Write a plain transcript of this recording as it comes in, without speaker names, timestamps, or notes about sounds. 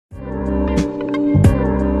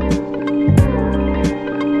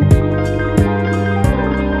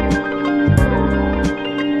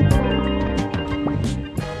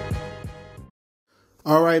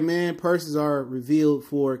right, man. Purses are revealed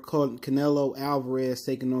for Canelo Alvarez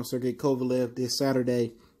taking on Sergey Kovalev this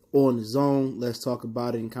Saturday on the Zone. Let's talk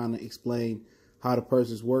about it and kind of explain how the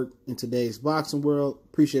purses work in today's boxing world.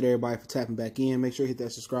 Appreciate everybody for tapping back in. Make sure you hit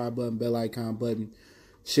that subscribe button, bell icon button,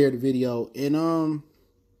 share the video. And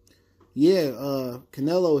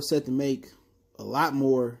Canelo is set to make a lot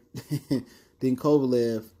more than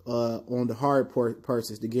Kovalev on the hard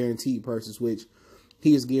purses, the guaranteed purses, which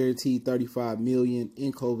he is guaranteed $35 million,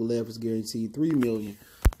 and Kovalev is guaranteed $3 million.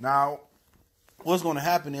 Now, what's going to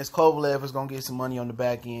happen is Kovalev is going to get some money on the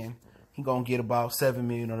back end. He's going to get about $7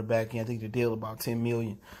 million on the back end. I think the deal about $10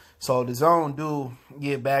 million. So the Zone do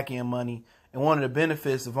get back end money. And one of the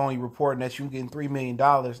benefits of only reporting that you're getting $3 million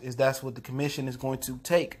is that's what the commission is going to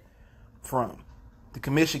take from. The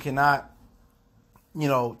commission cannot,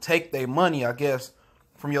 take their money, I guess,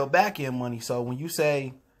 from your back end money. So when you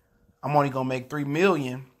say, I'm only going to make $3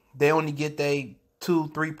 million, they only get they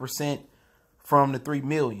 2-3% from the $3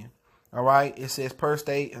 million. All right. It says per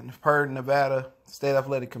state and per Nevada State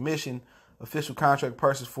Athletic Commission, official contract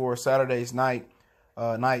purses for Saturday's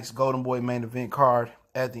night's Golden Boy main event card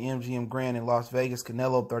at the MGM Grand in Las Vegas.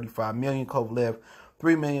 Canelo, $35 million. Kovalev,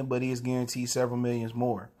 $3 million, but he is guaranteed several millions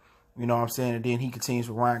more. You know what I'm saying? And then he continues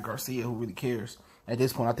with Ryan Garcia, who really cares. At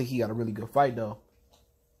this point, I think he got a really good fight, though,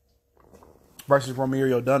 versus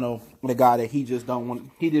Romario Dunno, the guy that he just didn't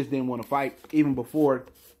want to fight even before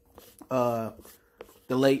the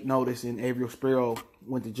late notice and Averill Spiro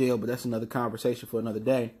went to jail. But that's another conversation for another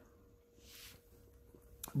day.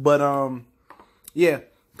 But Kovalev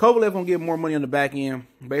gonna get more money on the back end.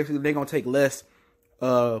 Basically, they're gonna take less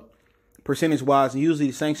percentage wise, and usually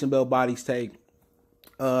the sanction belt bodies take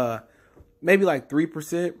maybe like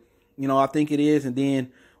 3%. I think it is, and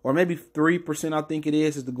then or maybe 3%. I think it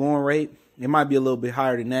is the going rate. It might be a little bit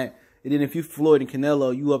higher than that. And then if you Floyd and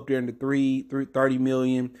Canelo, you up there in the $30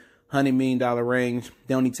 million, $100 million range.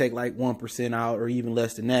 They only take like 1% out or even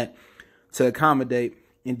less than that to accommodate.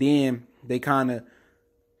 And then they kind of,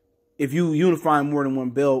 if you unify more than one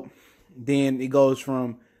belt, then it goes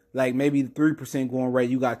from like maybe the 3% going rate.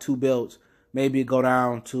 You got 2 belts. Maybe it go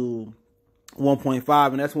down to 1.5.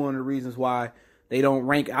 And that's one of the reasons why they don't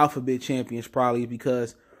rank alphabet champions, probably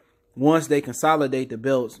because once they consolidate the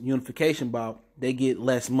belts, unification bout, they get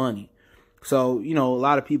less money. So, a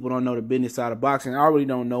lot of people don't know the business side of boxing. I already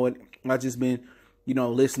don't know it. I've just been,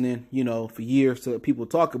 listening, for years to people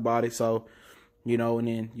talk about it. So, and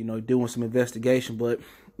then, doing some investigation. But,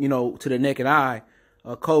 to the naked eye,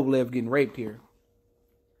 Kovalev getting raped here.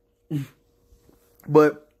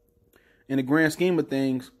 But in the grand scheme of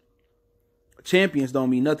things, champions don't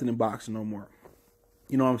mean nothing in boxing no more.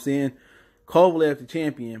 You know what I'm saying? Kovalev the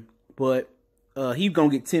champion, but he's going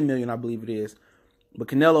to get $10 million, I believe it is. But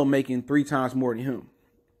Canelo making 3 times more than him.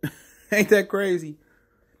 Ain't that crazy?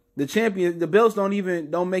 The champion, the belts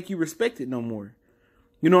don't make you respect it no more.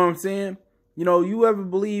 You know what I'm saying? You ever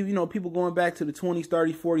believe, people going back to the 20s,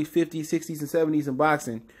 30s, 40s, 50s, 60s, and 70s in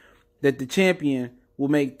boxing, that the champion will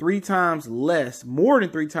make 3 times less, more than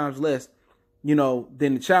 3 times less, than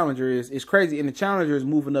the challenger is. It's crazy. And the challenger is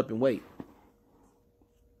moving up in weight.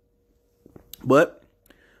 But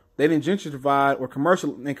they didn't gentrify or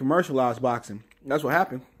commercialize boxing. That's what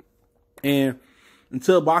happened. And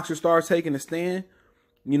until boxers start taking a stand,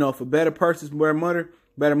 for better purses,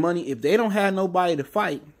 better money, if they don't have nobody to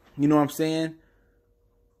fight, you know what I'm saying?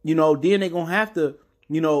 Then they're going to have to,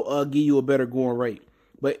 give you a better going rate.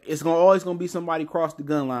 But it's always going to be somebody cross the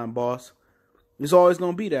gun line, boss. It's always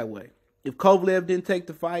going to be that way. If Kovalev didn't take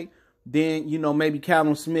the fight, then, maybe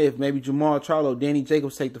Callum Smith, maybe Jamal Charlo, Danny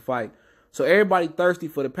Jacobs take the fight. So everybody thirsty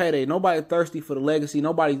for the payday. Nobody thirsty for the legacy.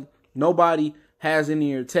 Nobody has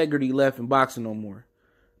any integrity left in boxing no more.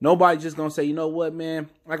 Nobody just going to say, you know what, man,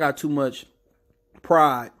 I got too much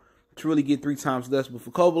pride to really get 3 times less. But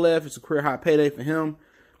for Kovalev, it's a career high payday for him.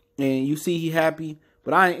 And you see he happy.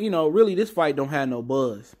 But really this fight don't have no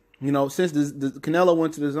buzz. Since the Canelo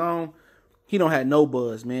went to the Zone, he don't have no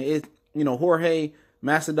buzz, man. It's, Jorge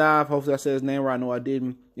Masvidal, hopefully I said his name right. I know I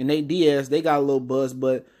didn't. And Nate Diaz, they got a little buzz,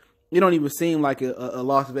 but it don't even seem like a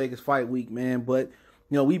Las Vegas fight week, man. But,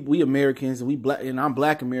 we Americans, and we black, and I'm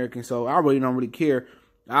black American, so I really don't really care.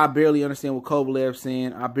 I barely understand what Kovalev's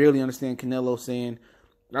saying. I barely understand Canelo saying.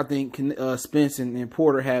 I think Spence and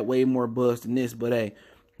Porter had way more buzz than this, but hey,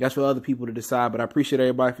 that's for other people to decide. But I appreciate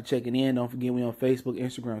everybody for checking in. Don't forget we on Facebook,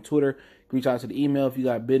 Instagram, Twitter. Reach out to the email if you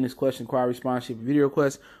got business, question, inquiry, sponsorship, video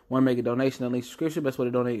requests. Want to make a donation, link subscription. Best way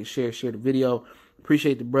to donate is share the video.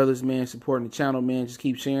 Appreciate the brothers, man, supporting the channel, man. Just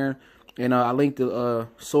keep sharing. And I linked the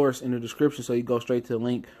source in the description so you go straight to the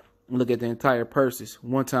link and look at the entire purses.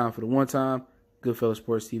 One time for the one time. Goodfellas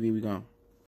Sports TV, we gone.